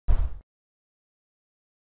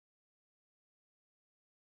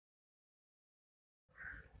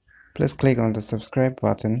Please click on the subscribe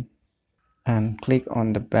button and click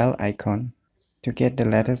on the bell icon to get the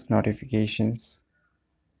latest notifications.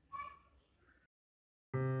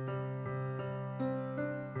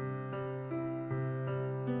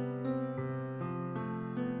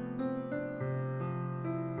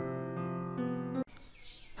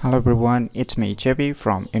 Hello everyone, it's me JB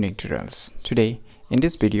from UniqueTutorials. Today in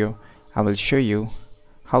this video I will show you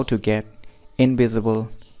how to get invisible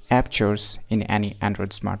apertures in any Android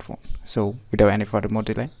smartphone. So without any further more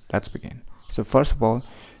delay, let's begin. So first of all,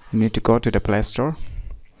 you need to go to the Play Store.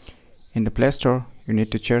 In the Play Store, you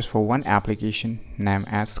need to search for one application named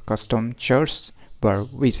as Custom Search Bar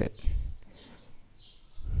Widget.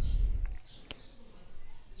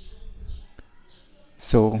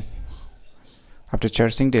 So after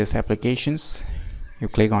searching these applications, you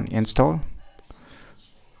click on install.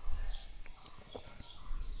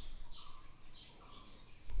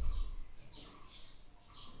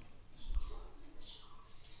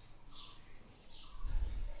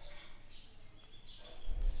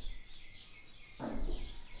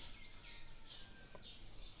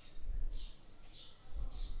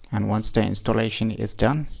 And once the installation is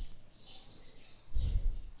done,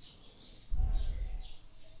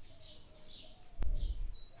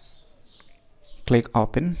 click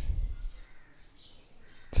open.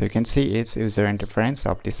 So you can see its user interface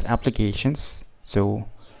of these applications. So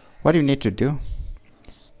what you need to do,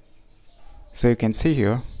 so you can see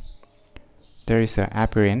here there is an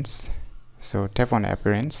appearance. So tap on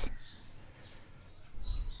appearance.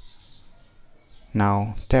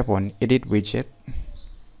 Now tap on edit widget.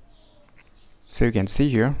 So you can see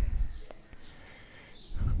here,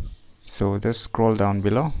 so just scroll down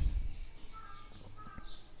below.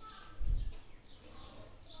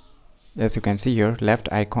 As you can see here, left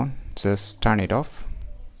icon, just turn it off,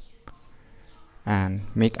 and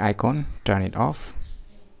make icon, turn it off.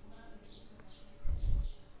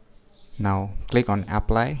 Now click on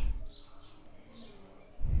apply,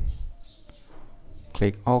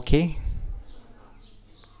 click OK.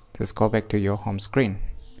 Just go back to your home screen.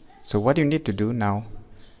 So what you need to do now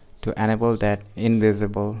to enable that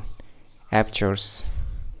invisible apertures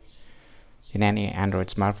in any Android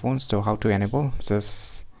smartphone. So how to enable,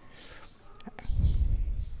 just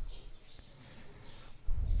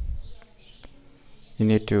you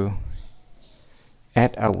need to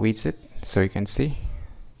add a widget. So you can see,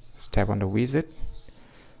 just tap on the widget,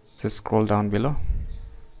 just scroll down below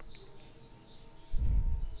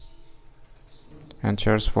and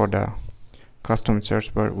search for the custom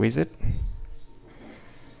search bar widget.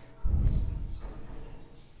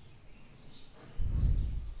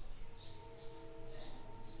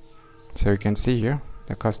 So you can see here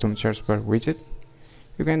the custom search bar widget.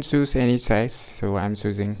 You can choose any size, so I'm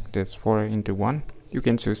choosing this 4:1. You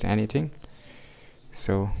can choose anything,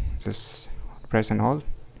 so just press and hold,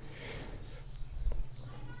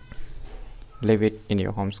 leave it in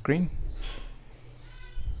your home screen.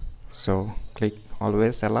 So click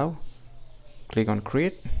always allow, click on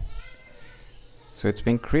create. So it's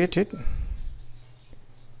been created.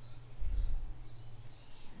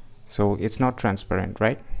 So it's not transparent,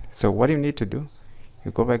 right? So what you need to do,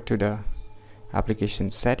 you go back to the application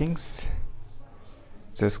settings,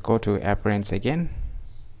 just go to appearance again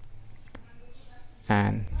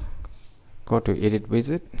and go to edit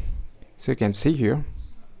widget. So you can see here,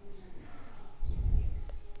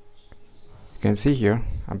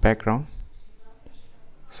 a background.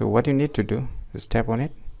 So what you need to do is tap on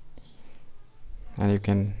it, and you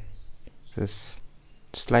can just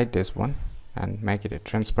slide this one and make it a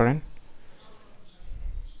transparent.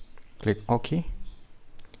 Click OK,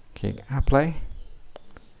 click apply.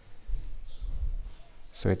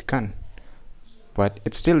 So it's gone, but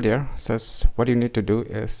it's still there. So what you need to do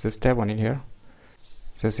is just tap on it here.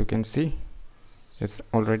 So as you can see, it's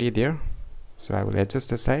already there. So I will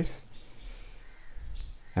adjust the size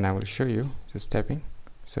and I will show you just tapping.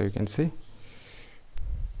 So you can see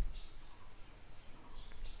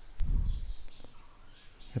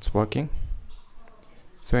it's working.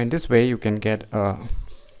 So in this way you can get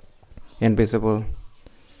invisible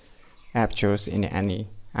apertures in any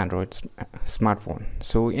Android smartphone.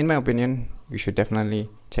 So in my opinion, you should definitely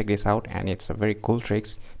check this out, and it's a very cool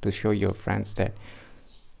tricks to show your friends that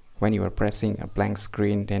when you are pressing a blank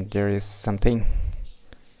screen, then there is something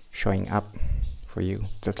showing up for you,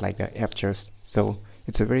 just like the apertures. So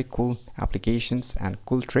it's a very cool applications and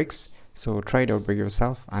cool tricks. So try it out by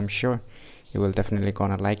yourself. I'm sure you will definitely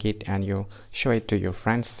gonna like it, and you show it to your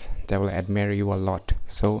friends. They will admire you a lot.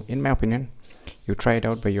 So in my opinion, you try it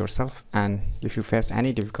out by yourself, and if you face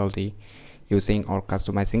any difficulty using or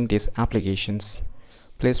customizing these applications,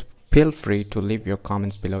 please feel free to leave your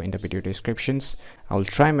comments below in the video descriptions. I will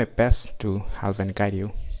try my best to help and guide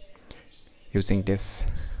you using this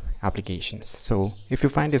applications. So if you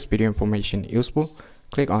find this video information useful,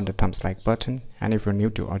 click on the thumbs like button, and if you're new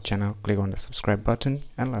to our channel, click on the subscribe button.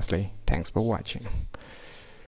 And lastly, thanks for watching.